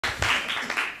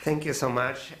Thank you so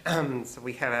much. So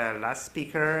we have a last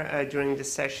speaker during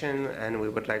this session, and we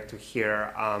would like to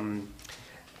hear,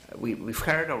 we've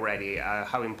heard already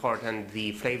how important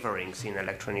the flavorings in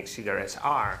electronic cigarettes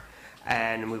are,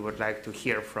 and we would like to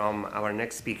hear from our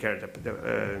next speaker,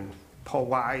 Paul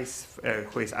Weiss,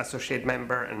 who is associate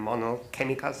member in Monell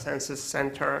Chemical Senses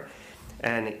Center,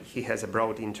 and he has a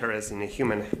broad interest in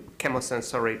human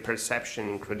chemosensory perception,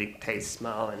 including taste,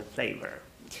 smell, and flavor.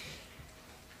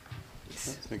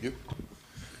 Thank you.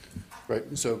 Right,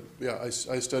 so yeah, I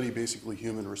study basically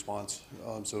human response.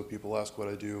 So people ask what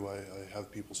I do. I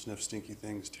have people sniff stinky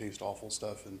things, taste awful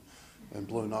stuff, and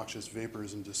blow noxious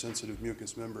vapors into sensitive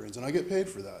mucous membranes, and I get paid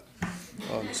for that.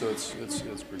 So it's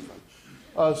pretty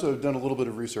fun. So I've done a little bit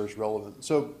of research relevant.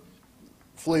 So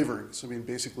flavorings, I mean,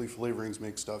 basically flavorings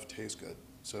make stuff taste good.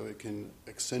 So it can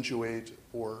accentuate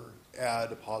or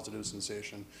add a positive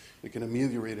sensation. It can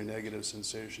ameliorate a negative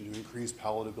sensation to increase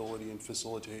palatability and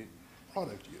facilitate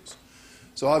product use.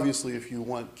 So obviously, if you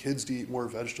want kids to eat more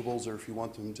vegetables or if you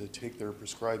want them to take their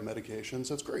prescribed medications,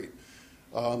 that's great.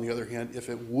 On the other hand, if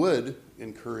it would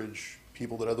encourage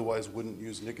people that otherwise wouldn't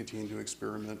use nicotine to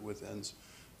experiment with ends,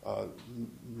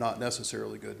 not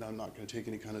necessarily good. Now, I'm not going to take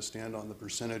any kind of stand on the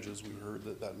percentages. We heard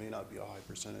that may not be a high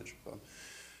percentage.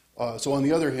 So on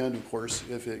the other hand, of course,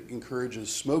 if it encourages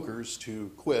smokers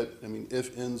to quit, I mean,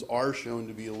 if ends are shown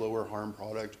to be a lower harm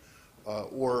product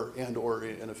or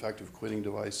an effective quitting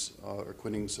device or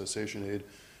quitting cessation aid,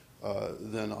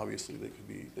 then obviously they could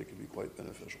be quite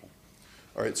beneficial.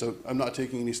 All right, so I'm not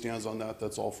taking any stands on that.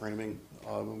 That's all framing.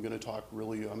 I'm going to talk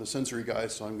really, I'm a sensory guy,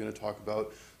 so I'm going to talk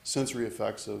about sensory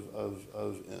effects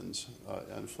of ends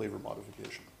and flavor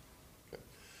modification.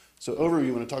 So overview,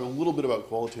 I'm going to talk a little bit about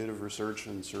qualitative research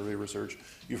and survey research.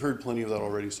 You've heard plenty of that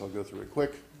already, so I'll go through it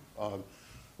quick. I'm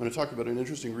going to talk about an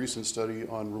interesting recent study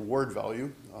on reward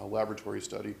value, laboratory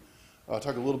study.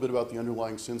 Talk a little bit about the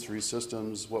underlying sensory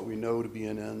systems, what we know to be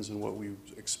in ends, and what we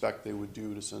expect they would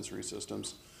do to sensory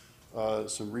systems.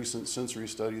 Some recent sensory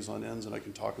studies on ends, and I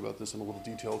can talk about this in a little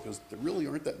detail because there really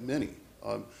aren't that many.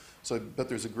 So I bet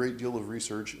there's a great deal of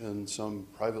research in some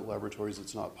private laboratories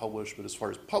that's not published, but as far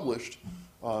as published,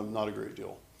 not a great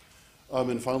deal.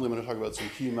 And finally, I'm going to talk about some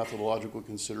key methodological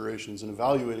considerations in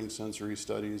evaluating sensory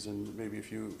studies and maybe a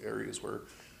few areas where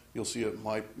you'll see it,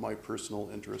 my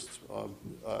personal interests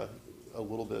a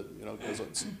little bit, you know, because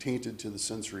it's tainted to the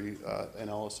sensory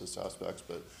analysis aspects,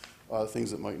 but things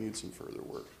that might need some further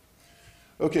work.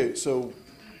 Okay, so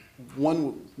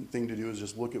one thing to do is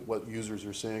just look at what users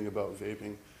are saying about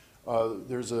vaping.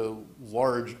 There's a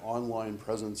large online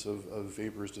presence of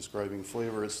vapors describing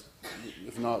flavor. It's,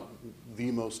 if not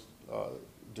the most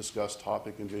discussed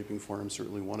topic in vaping forums,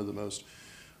 certainly one of the most.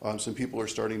 Some people are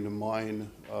starting to mine,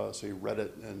 say,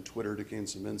 Reddit and Twitter to gain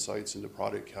some insights into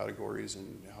product categories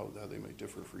and how they might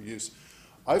differ for use.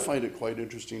 I find it quite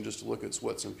interesting just to look at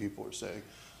what some people are saying.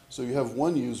 So you have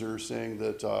one user saying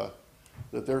that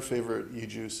their favorite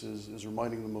e-juice is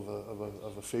reminding them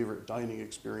of a favorite dining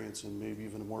experience and maybe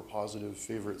even a more positive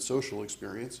favorite social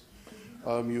experience.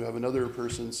 You have another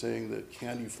person saying that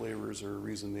candy flavors are a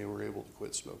reason they were able to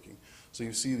quit smoking. So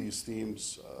you see these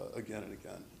themes again and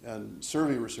again. And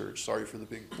survey research, sorry for the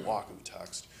big block of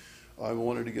text. I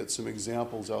wanted to get some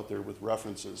examples out there with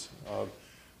references.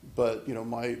 But you know,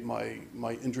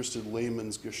 my interested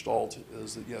layman's gestalt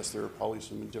is that yes, there are probably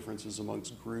some differences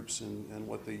amongst groups and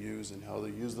what they use and how they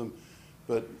use them.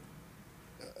 But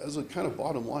as a kind of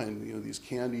bottom line, you know, these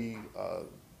candy,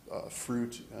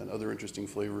 fruit, and other interesting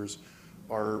flavors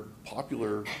are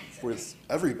popular with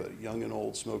everybody, young and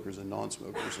old, smokers and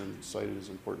non-smokers, and cited as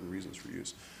important reasons for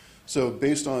use. So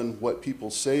based on what people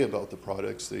say about the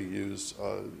products they use,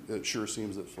 it sure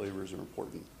seems that flavors are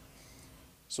important.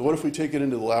 So what if we take it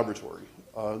into the laboratory?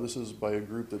 This is by a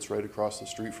group that's right across the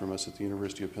street from us at the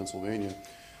University of Pennsylvania.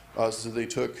 So they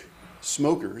took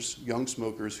smokers, young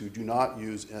smokers who do not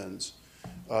use ends,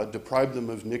 deprive them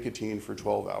of nicotine for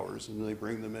 12 hours, and then they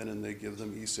bring them in and they give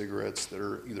them e-cigarettes that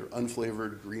are either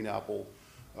unflavored, green apple,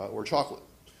 or chocolate.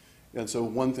 And so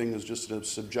one thing is just a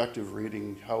subjective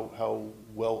rating, how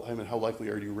likely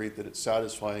are you to rate that it's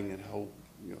satisfying and how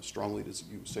strongly does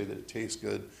you say that it tastes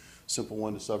good. Simple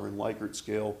 1 to 7 Likert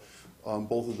scale.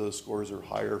 Both of those scores are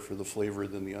higher for the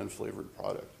flavored than the unflavored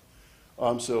product.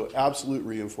 So absolute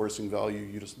reinforcing value,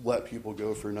 you just let people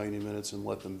go for 90 minutes and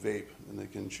let them vape, and they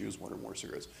can choose one or more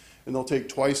cigarettes. And they'll take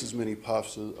twice as many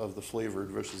puffs of the flavored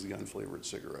versus the unflavored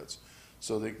cigarettes.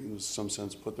 So they can, in some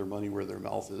sense, put their money where their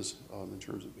mouth is in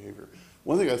terms of behavior.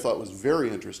 One thing I thought was very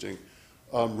interesting,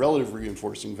 relative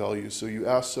reinforcing value. So you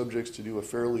ask subjects to do a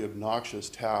fairly obnoxious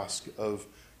task of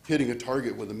hitting a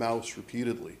target with a mouse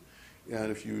repeatedly.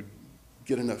 And if you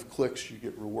get enough clicks, you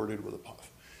get rewarded with a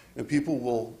puff. And people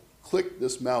will click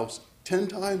this mouse 10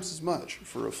 times as much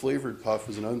for a flavored puff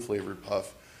as an unflavored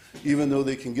puff, even though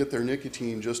they can get their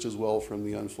nicotine just as well from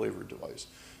the unflavored device.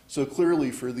 So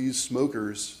clearly for these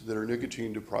smokers that are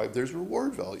nicotine deprived, there's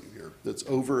reward value here that's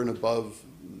over and above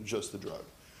just the drug.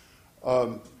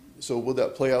 So would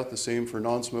that play out the same for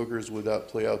non-smokers? Would that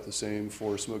play out the same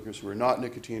for smokers who are not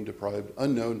nicotine deprived?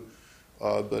 Unknown,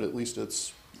 but at least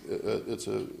it's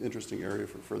an interesting area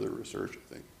for further research,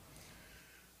 I think.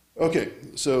 Okay,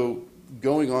 so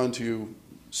going on to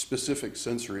specific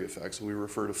sensory effects, and we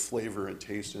refer to flavor and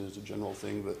taste as a general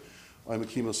thing, but I'm a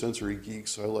chemosensory geek,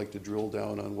 so I like to drill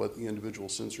down on what the individual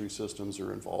sensory systems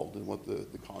are involved and what the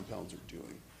compounds are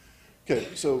doing. Okay,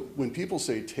 so when people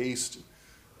say taste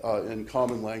in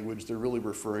common language, they're really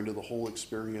referring to the whole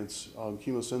experience.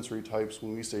 Chemosensory types,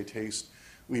 when we say taste,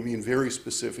 we mean very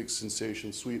specific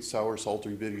sensations, sweet, sour, salty,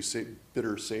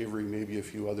 bitter, savory, maybe a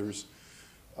few others,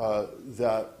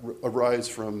 that arise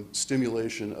from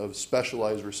stimulation of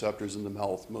specialized receptors in the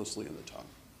mouth, mostly in the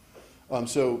tongue.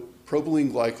 So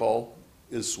propylene glycol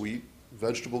is sweet.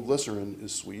 Vegetable glycerin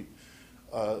is sweet.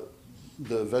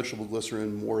 The vegetable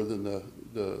glycerin more than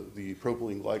the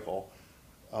propylene glycol.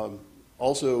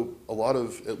 Also, a lot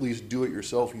of at least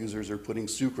do-it-yourself users are putting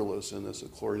sucralose in this, a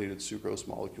chlorinated sucrose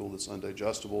molecule that's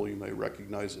undigestible. You may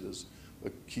recognize it as a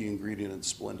key ingredient in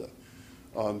Splenda.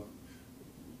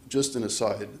 Just an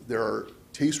aside, there are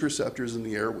taste receptors in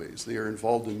the airways. They are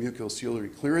involved in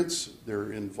mucociliary clearance.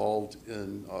 They're involved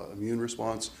in immune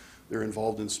response. They're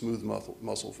involved in smooth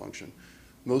muscle function.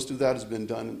 Most of that has been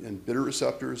done in bitter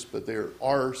receptors, but there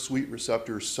are sweet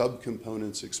receptor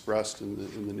subcomponents expressed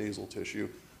in the nasal tissue.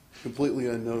 Completely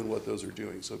unknown what those are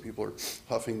doing. So people are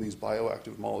huffing these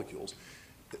bioactive molecules.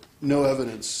 No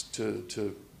evidence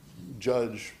to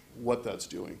judge what that's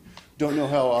doing. Don't know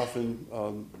how often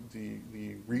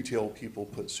the retail people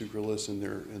put sucralose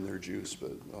in their juice,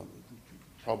 but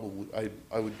probably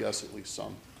I would guess at least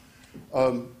some.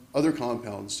 Other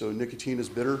compounds, so nicotine is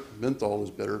bitter, menthol is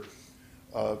bitter.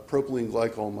 Propylene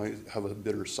glycol might have a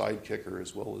bitter sidekicker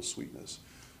as well as sweetness.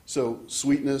 So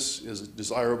sweetness is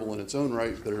desirable in its own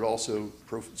right, but it also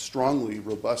strongly,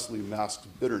 robustly masks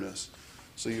bitterness.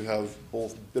 So you have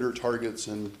both bitter targets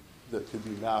and that could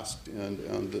be masked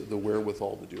and the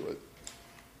wherewithal to do it.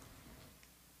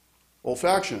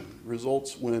 Olfaction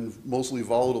results when mostly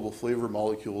volatile flavor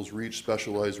molecules reach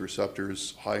specialized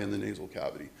receptors high in the nasal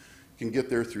cavity. Can get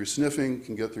there through sniffing,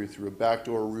 can get there through a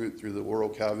backdoor route through the oral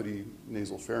cavity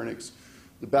nasal pharynx.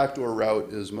 The backdoor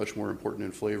route is much more important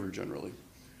in flavor generally.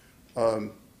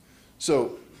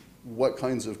 So what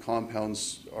kinds of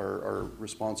compounds are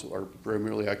responsible, are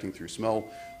primarily acting through smell?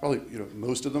 Probably,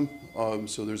 most of them.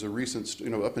 So there's a recent,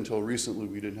 up until recently,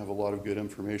 we didn't have a lot of good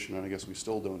information, and I guess we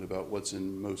still don't, about what's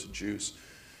in most juice.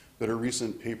 But a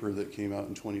recent paper that came out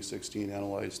in 2016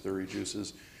 analyzed 30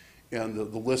 juices, and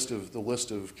the list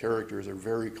of characters are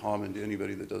very common to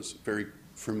anybody that does, very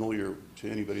familiar to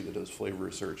anybody that does flavor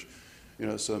research.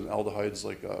 Some aldehydes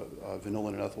like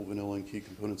vanillin and ethyl vanillin, key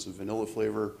components of vanilla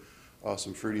flavor.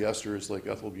 Some fruity esters like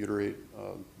ethyl butyrate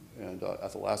and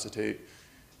ethyl acetate,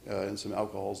 and some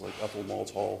alcohols like ethyl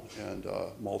maltol and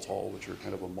maltol, which are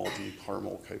kind of a malty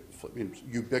caramel type of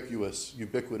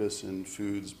ubiquitous in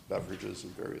foods, beverages,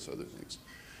 and various other things.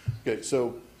 Okay,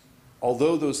 so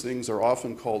although those things are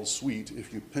often called sweet,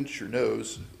 if you pinch your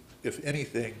nose, if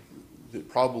anything,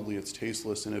 probably it's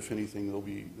tasteless, and if anything, they'll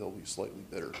be slightly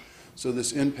bitter. So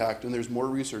this impact, and there's more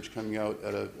research coming out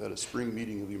at a spring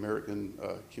meeting of the American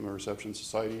Chemoreception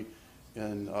Society,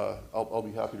 and I'll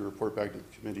be happy to report back to the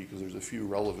committee because there's a few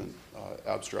relevant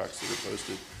abstracts that are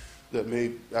posted that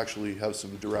may actually have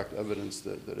some direct evidence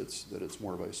that it's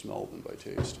more by smell than by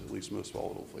taste, at least most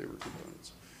volatile flavor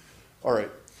components. All right,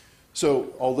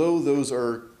 so although those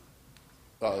are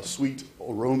sweet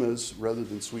aromas rather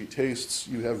than sweet tastes,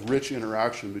 you have rich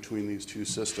interaction between these two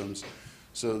systems,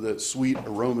 so that sweet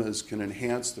aromas can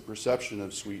enhance the perception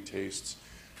of sweet tastes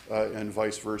and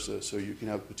vice versa. So you can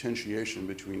have potentiation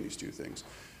between these two things.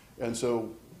 And so,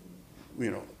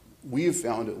 we have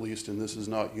found, at least, and this is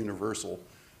not universal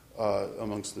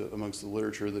amongst the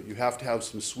literature, that you have to have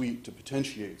some sweet to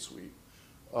potentiate sweet.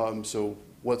 So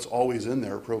what's always in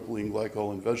there, propylene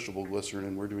glycol and vegetable glycerin,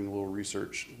 and we're doing a little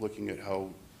research looking at how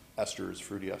esters,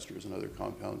 fruity esters, and other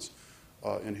compounds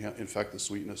infect the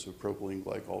sweetness of propylene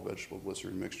glycol, vegetable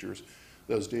glycerin mixtures.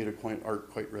 Those data aren't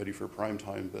quite ready for prime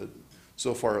time, but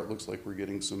so far it looks like we're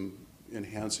getting some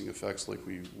enhancing effects like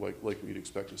we'd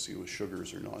expect to see with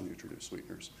sugars or non-nutritive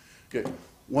sweeteners. Okay,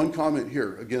 one comment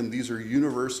here. Again, these are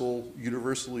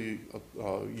universally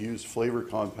used flavor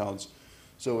compounds.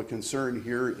 So a concern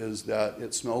here is that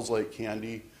it smells like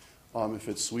candy. If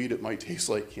it's sweet, it might taste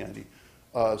like candy.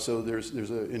 So there's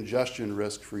an ingestion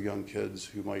risk for young kids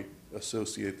who might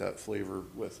associate that flavor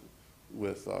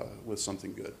with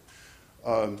something good.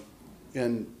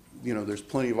 And there's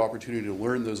plenty of opportunity to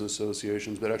learn those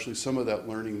associations, but actually some of that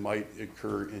learning might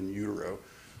occur in utero.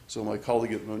 So my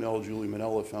colleague at Monell, Julie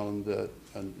Monell, found that,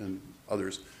 and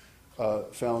others,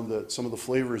 found that some of the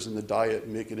flavors in the diet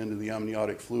make it into the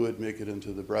amniotic fluid, make it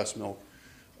into the breast milk,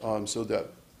 so that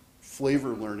flavor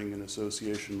learning and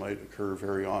association might occur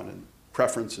very on, and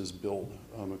preferences build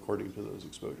according to those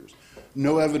exposures.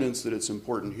 No evidence that it's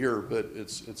important here, but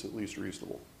it's at least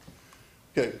reasonable.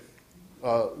 Okay,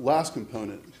 last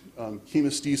component,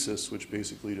 chemesthesis, which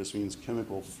basically just means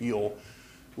chemical feel.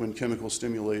 When chemical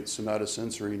stimulates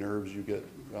somatosensory nerves, you get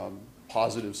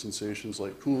positive sensations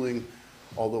like cooling,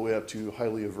 all the way up to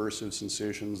highly aversive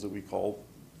sensations that we call,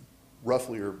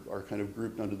 roughly are kind of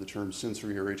grouped under the term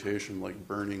sensory irritation, like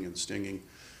burning and stinging.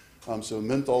 So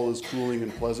menthol is cooling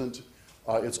and pleasant.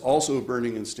 It's also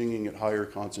burning and stinging at higher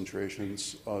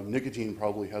concentrations. Nicotine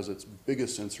probably has its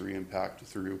biggest sensory impact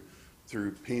through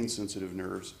pain-sensitive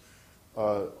nerves.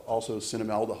 Also,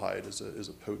 cinnamaldehyde is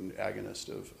a potent agonist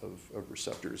of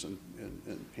receptors and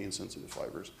pain-sensitive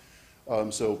fibers.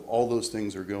 So all those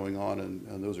things are going on,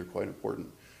 and those are quite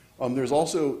important. There's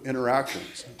also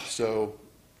interactions. So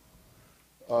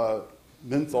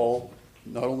menthol,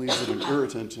 not only is it an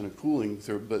irritant and a cooling,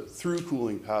 but through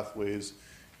cooling pathways,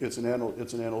 it's an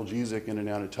analgesic and an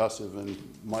antitussive, and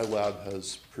my lab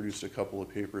has produced a couple of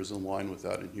papers in line with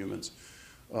that in humans.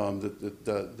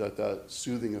 That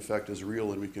soothing effect is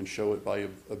real, and we can show it by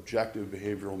objective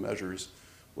behavioral measures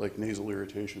like nasal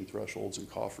irritation thresholds and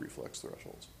cough reflex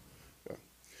thresholds. Okay.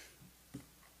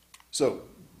 So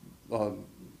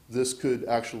this could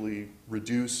actually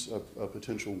reduce a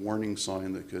potential warning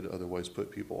sign that could otherwise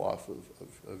put people off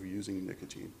of using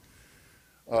nicotine.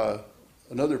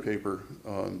 Another paper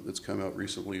that's come out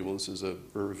recently, well, this is a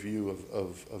review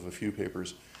of a few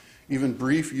papers. Even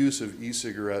brief use of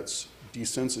e-cigarettes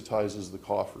desensitizes the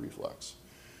cough reflex.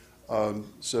 And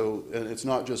it's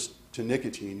not just to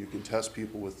nicotine. You can test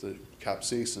people with the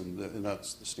capsaicin, and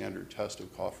that's the standard test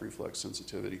of cough reflex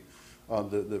sensitivity,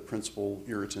 the principal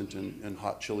irritant in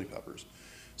hot chili peppers.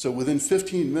 So within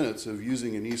 15 minutes of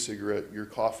using an e-cigarette, your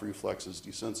cough reflex is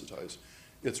desensitized.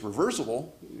 It's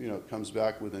reversible, it comes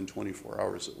back within 24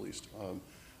 hours at least.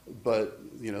 But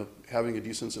having a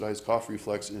desensitized cough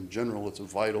reflex in general, it's a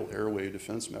vital airway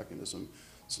defense mechanism.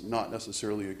 It's not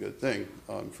necessarily a good thing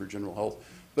for general health,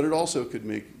 but it also could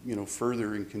make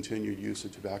further and continued use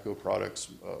of tobacco products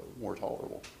more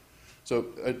tolerable. So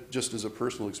just as a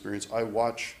personal experience, I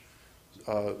watch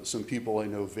some people I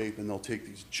know vape, and they'll take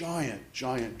these giant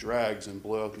drags and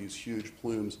blow out these huge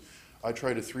plumes. I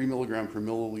tried a 3 milligram per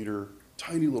milliliter,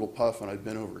 tiny little puff, and I'd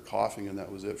been over coughing, and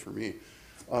that was it for me.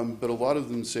 But a lot of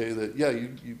them say that, yeah, you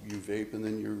vape, and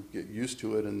then you get used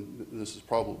to it, and this is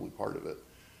probably part of it.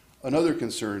 Another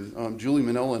concern, Julie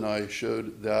Monell and I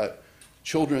showed that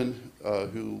children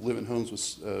who live in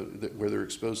homes where they're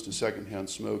exposed to secondhand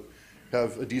smoke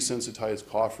have a desensitized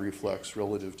cough reflex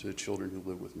relative to children who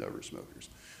live with never smokers.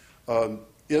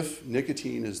 If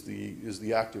nicotine is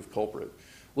the active culprit,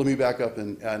 let me back up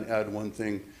and add one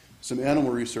thing. Some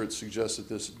animal research suggests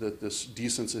that this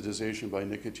desensitization by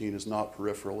nicotine is not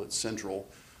peripheral, it's central.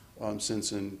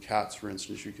 Since in cats, for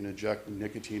instance, you can inject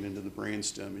nicotine into the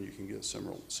brainstem and you can get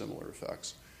similar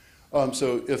effects.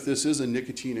 So if this is a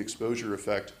nicotine exposure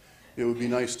effect, it would be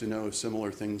nice to know if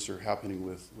similar things are happening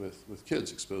with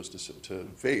kids exposed to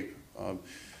vape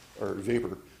or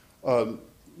vapor.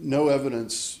 No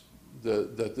evidence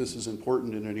that this is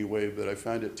important in any way, but I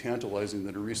find it tantalizing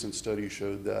that a recent study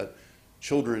showed that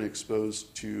children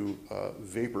exposed to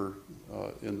vapor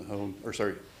in the home,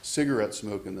 cigarette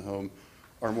smoke in the home,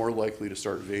 are more likely to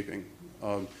start vaping.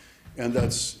 And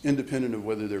that's independent of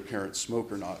whether their parents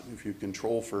smoke or not. If you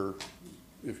control for,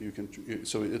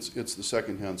 so it's the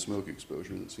secondhand smoke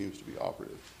exposure that seems to be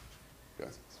operative.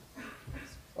 Okay.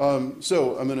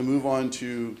 So I'm going to move on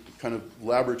to kind of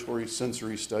laboratory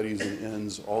sensory studies and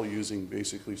ends, all using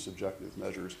basically subjective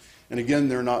measures. And again,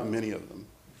 there are not many of them.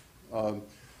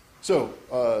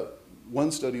 One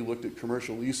study looked at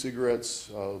commercial e-cigarettes,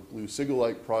 blue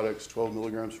cig-alike products, 12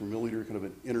 milligrams per milliliter, kind of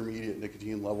an intermediate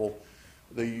nicotine level.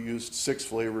 They used 6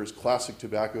 flavors: classic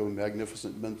tobacco,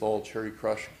 magnificent menthol, cherry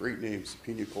crush, great names,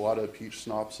 pina colada, peach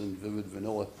schnapps, and vivid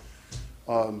vanilla.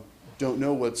 Don't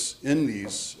know what's in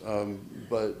these,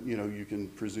 but you can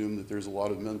presume that there's a lot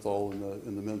of menthol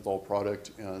in the menthol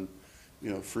product, and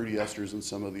fruity esters in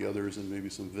some of the others, and maybe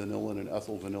some vanillin and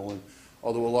ethyl vanillin.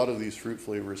 although a lot of these fruit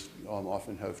flavors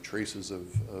often have traces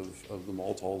of the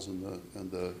maltols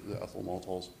and the ethyl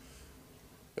maltols.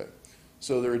 Okay.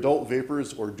 So they're adult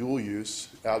vapors or dual use,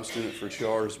 abstinent for 2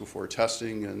 hours before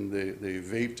testing, and they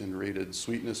vaped and rated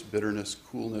sweetness, bitterness,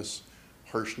 coolness,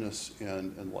 harshness,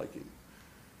 and liking.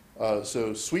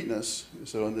 So sweetness,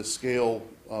 so on this scale,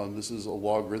 this is a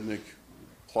logarithmic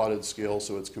plotted scale,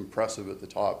 so it's compressive at the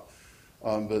top.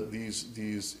 But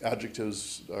these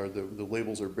adjectives, the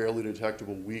labels are barely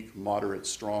detectable, weak, moderate,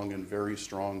 strong, and very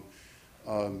strong.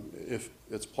 If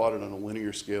it's plotted on a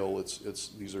linear scale,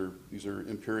 these are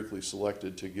empirically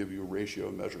selected to give you a ratio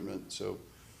measurement. So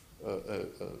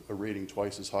a rating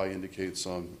twice as high indicates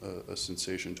a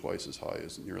sensation twice as high,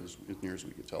 as near as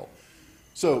we can tell.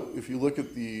 So if you look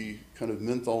at the kind of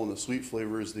menthol and the sweet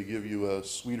flavors, they give you a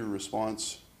sweeter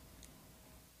response.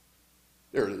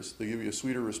 There it is. They give you a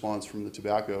sweeter response from the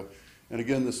tobacco. And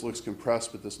again, this looks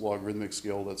compressed, but this logarithmic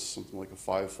scale, that's something like a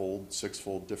 5-fold,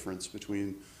 6-fold difference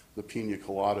between the pina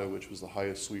colada, which was the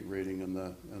highest sweet rating, and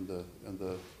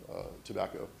the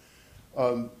tobacco.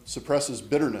 Suppresses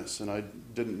bitterness, and I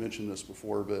didn't mention this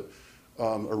before, but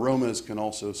aromas can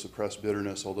also suppress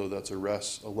bitterness, although that's a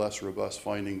less robust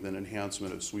finding than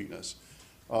enhancement of sweetness.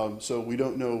 So we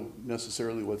don't know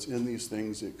necessarily what's in these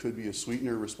things. It could be a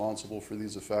sweetener responsible for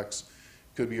these effects.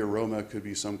 Could be aroma, could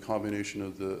be some combination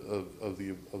of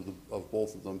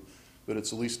both of them, but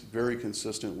it's at least very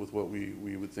consistent with what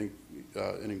we would think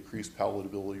an increased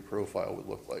palatability profile would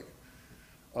look like.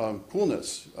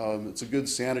 Coolness, it's a good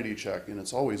sanity check, and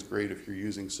it's always great if you're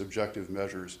using subjective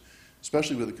measures,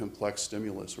 especially with a complex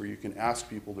stimulus where you can ask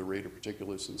people to rate a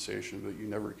particular sensation, but you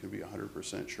never can be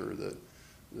 100% sure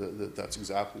that that's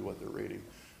exactly what they're rating.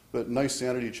 But nice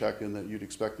sanity check in that you'd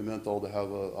expect the menthol to have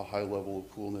a high level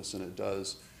of coolness, and it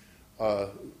does.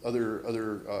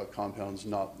 Other compounds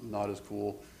not as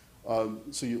cool.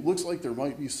 So it looks like there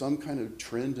might be some kind of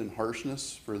trend in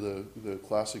harshness for the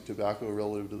classic tobacco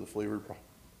relative to the flavored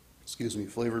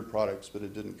products, but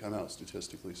it didn't come out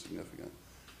statistically significant.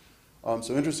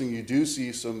 So interesting, you do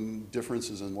see some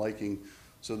differences in liking.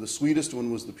 So the sweetest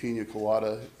one was the pina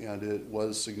colada, and it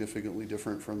was significantly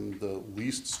different from the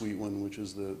least sweet one, which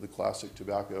is the classic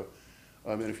tobacco.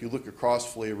 And if you look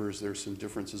across flavors, there's some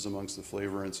differences amongst the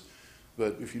flavorants.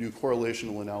 But if you do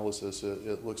correlational analysis,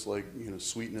 it looks like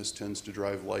sweetness tends to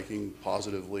drive liking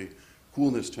positively,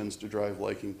 coolness tends to drive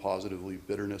liking positively,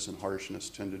 bitterness and harshness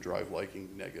tend to drive liking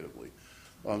negatively.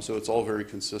 So it's all very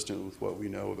consistent with what we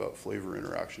know about flavor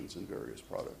interactions in various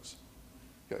products.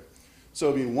 Okay. So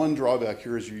I mean, one drawback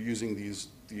here is you're using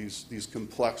these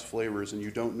complex flavors and you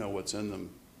don't know what's in them.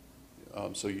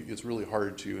 It's really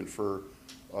hard to infer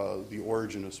the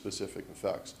origin of specific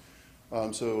effects.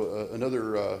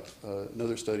 Another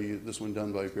study, this one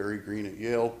done by Barry Green at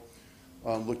Yale,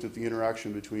 looked at the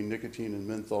interaction between nicotine and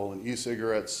menthol and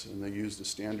e-cigarettes, and they used a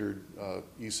standard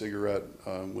e-cigarette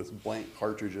with blank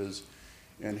cartridges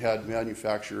and had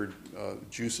manufactured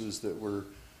juices that were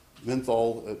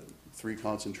menthol at 3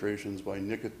 concentrations by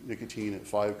nicotine at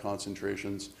 5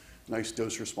 concentrations. Nice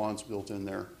dose response built in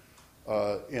there.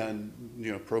 And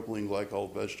propylene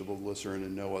glycol, vegetable glycerin,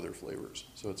 and no other flavors.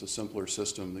 So it's a simpler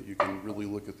system that you can really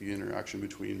look at the interaction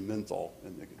between menthol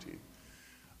and nicotine.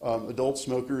 Adult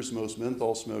smokers, most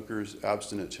menthol smokers,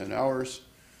 abstinent 10 hours.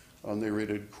 They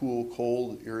rated cool,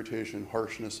 cold, irritation,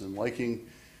 harshness, and liking.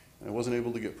 And I wasn't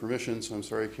able to get permission, so I'm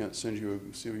sorry I can't send you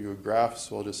a graph,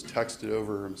 so I'll just text it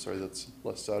over. I'm sorry, that's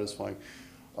less satisfying.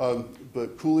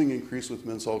 But cooling increased with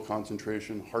menthol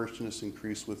concentration, harshness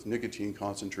increased with nicotine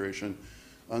concentration.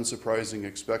 Unsurprising,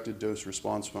 expected dose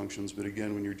response functions, but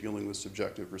again, when you're dealing with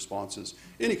subjective responses,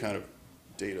 any kind of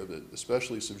data, but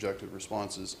especially subjective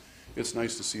responses, it's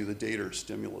nice to see the data are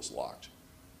stimulus locked.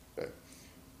 Okay.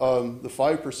 The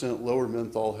 5% lower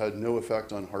menthol had no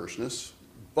effect on harshness,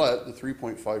 but the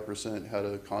 3.5% had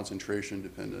a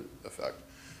concentration-dependent effect.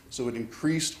 So it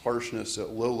increased harshness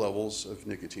at low levels of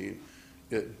nicotine.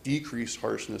 It decreased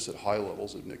harshness at high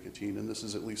levels of nicotine, and this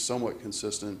is at least somewhat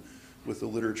consistent with the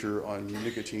literature on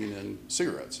nicotine in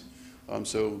cigarettes.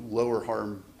 So lower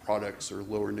harm products or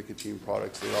lower nicotine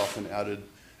products, they often added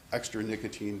extra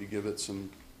nicotine to give it some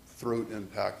throat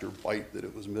impact or bite that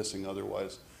it was missing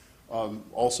otherwise.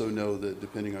 Also know that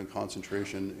depending on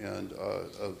concentration and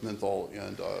of menthol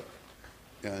and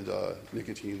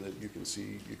nicotine, that you can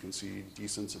see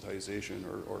desensitization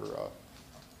or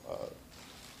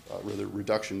rather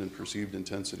reduction in perceived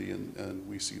intensity, and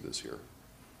we see this here.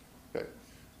 Okay.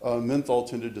 Menthol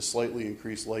tended to slightly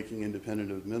increase liking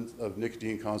independent of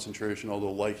nicotine concentration,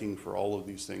 although liking for all of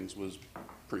these things was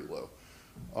pretty low.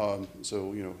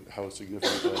 So, how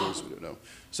significant that is, we don't know.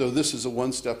 So this is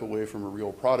one step away from a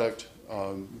real product,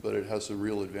 but it has some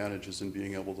real advantages in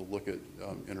being able to look at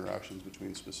interactions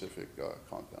between specific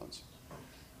compounds.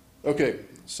 Okay,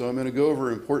 so I'm going to go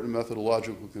over important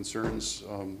methodological concerns.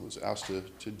 Was asked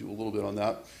to do a little bit on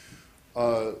that.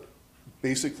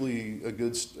 Basically, a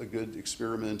good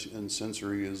experiment in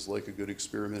sensory is like a good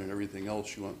experiment in everything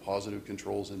else. You want positive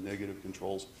controls and negative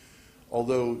controls.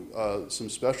 Although some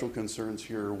special concerns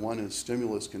here, one is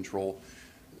stimulus control.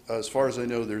 As far as I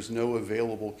know, there's no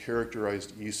available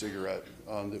characterized e-cigarette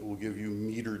that will give you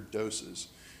metered doses.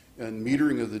 And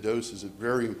metering of the dose is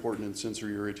very important in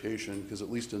sensory irritation because,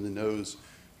 at least in the nose,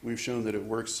 we've shown that it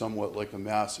works somewhat like a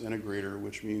mass integrator,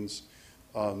 which means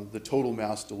the total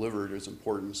mass delivered is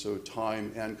important. So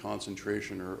time and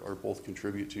concentration are both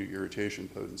contribute to irritation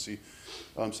potency.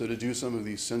 So to do some of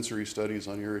these sensory studies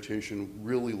on irritation,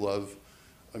 really love,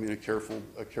 a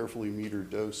carefully metered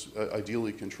dose,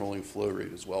 ideally controlling flow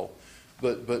rate as well.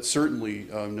 But certainly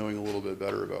knowing a little bit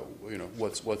better about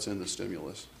what's in the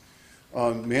stimulus.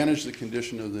 Manage the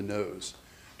condition of the nose.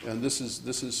 And this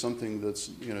is something that's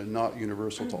not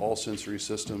universal to all sensory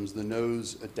systems. The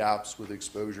nose adapts with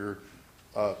exposure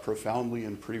profoundly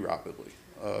and pretty rapidly,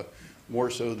 more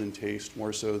so than taste,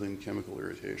 more so than chemical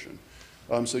irritation.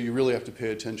 So you really have to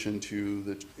pay attention to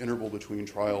the interval between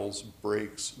trials,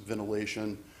 breaks,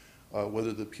 ventilation,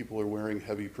 whether the people are wearing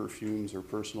heavy perfumes or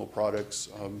personal products,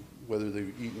 whether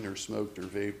they've eaten or smoked or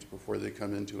vaped before they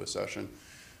come into a session.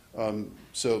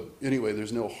 So anyway,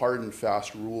 there's no hard and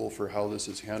fast rule for how this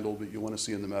is handled, but you want to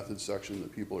see in the methods section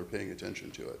that people are paying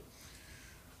attention to it.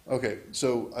 Okay,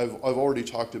 so I've already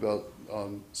talked about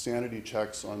sanity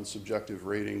checks on subjective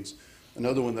ratings.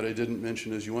 Another one that I didn't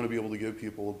mention is you want to be able to give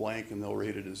people a blank and they'll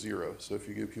rate it as 0. So if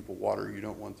you give people water, you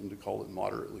don't want them to call it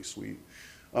moderately sweet.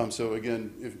 So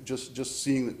again, just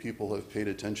seeing that people have paid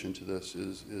attention to this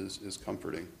is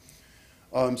comforting.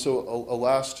 So a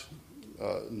last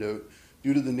note,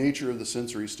 due to the nature of the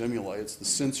sensory stimuli, it's the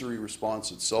sensory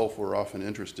response itself we're often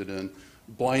interested in.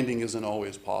 Blinding isn't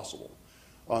always possible.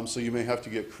 So you may have to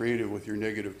get creative with your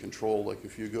negative control. Like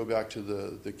if you go back to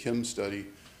the Kim study,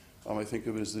 I think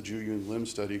of it as the Ju Yun Lim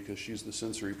study because she's the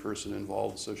sensory person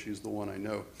involved, so she's the one I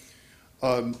know.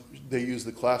 They use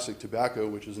the classic tobacco,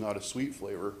 which is not a sweet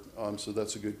flavor, so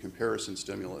that's a good comparison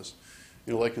stimulus.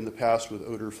 Like in the past with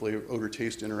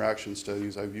odor-taste interaction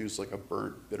studies, I've used like a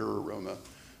burnt, bitter aroma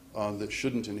that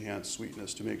shouldn't enhance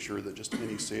sweetness to make sure that just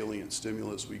any salient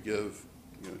stimulus we give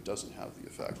doesn't have the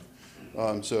effect.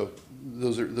 So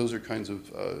those are kinds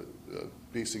of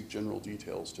basic general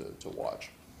details to watch.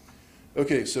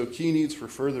 Okay, so key needs for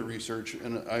further research,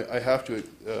 and I have to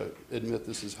admit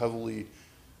this is heavily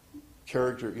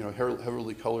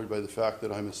heavily colored by the fact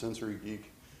that I'm a sensory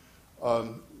geek.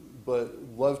 But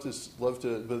this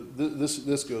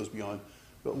goes beyond.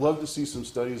 But love to see some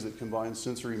studies that combine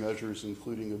sensory measures,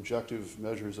 including objective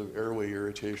measures of airway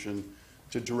irritation,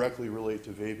 to directly relate to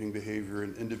vaping behavior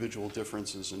and individual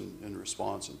differences in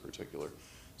response in particular.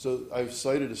 So I've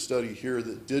cited a study here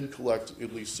that did collect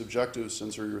at least subjective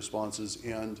sensory responses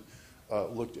and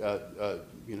looked at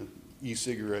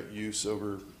e-cigarette use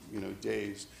over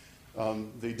days.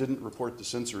 They didn't report the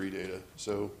sensory data,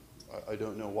 so I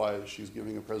don't know why. She's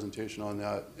giving a presentation on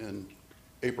that in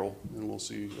April, and we'll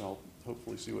see. I'll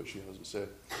hopefully see what she has to say.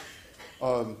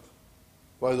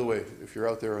 By the way, if you're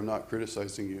out there, I'm not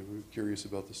criticizing you. I'm curious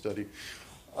about the study.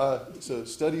 So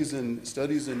studies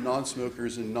in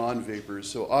non-smokers and non-vapors.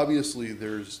 So obviously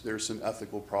there's some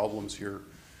ethical problems here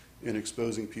in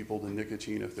exposing people to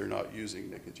nicotine if they're not using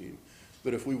nicotine.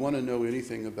 But if we want to know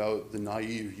anything about the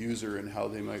naive user and how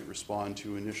they might respond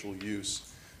to initial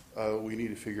use, we need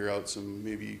to figure out some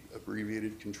maybe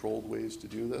abbreviated controlled ways to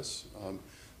do this.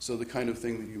 So the kind of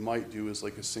thing that you might do is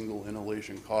like a single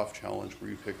inhalation cough challenge where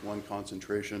you pick one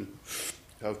concentration,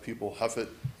 have people huff it,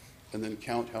 and then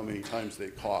count how many times they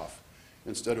cough,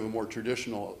 instead of a more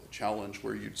traditional challenge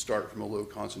where you'd start from a low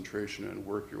concentration and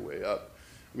work your way up.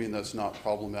 I mean, that's not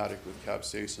problematic with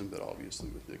capsaicin, but obviously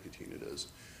with nicotine it is.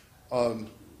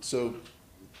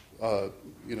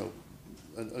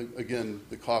 Again,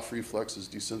 the cough reflex is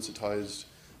desensitized.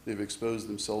 They've exposed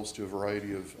themselves to a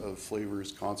variety of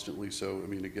flavors constantly. So, I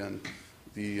mean, again,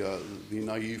 the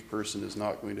naive person is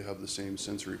not going to have the same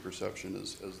sensory perception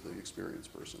as the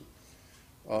experienced person.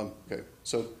 Okay,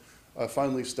 so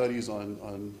finally, studies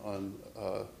on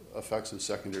effects of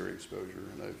secondary exposure,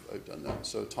 and I've done that.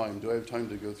 So do I have time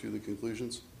to go through the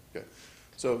conclusions? Okay,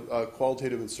 so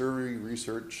qualitative and survey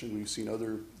research, and we've seen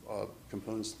other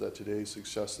components of that today,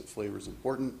 suggest that flavor is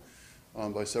important.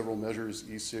 By several measures,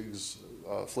 e-cigs,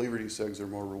 flavored e-cigs are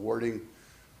more rewarding.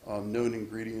 Known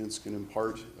ingredients can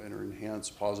impart and or enhance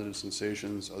positive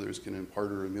sensations. Others can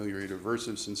impart or ameliorate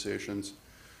aversive sensations.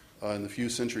 And the few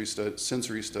sensory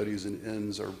studies in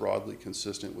Ns are broadly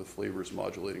consistent with flavors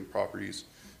modulating properties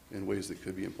in ways that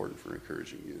could be important for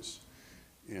encouraging use.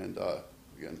 And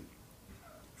again,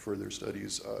 further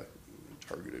studies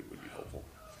targeted would be helpful.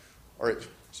 All right,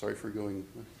 sorry for going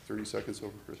 30 seconds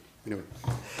over, Chris. Anyway,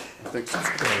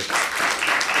 thanks.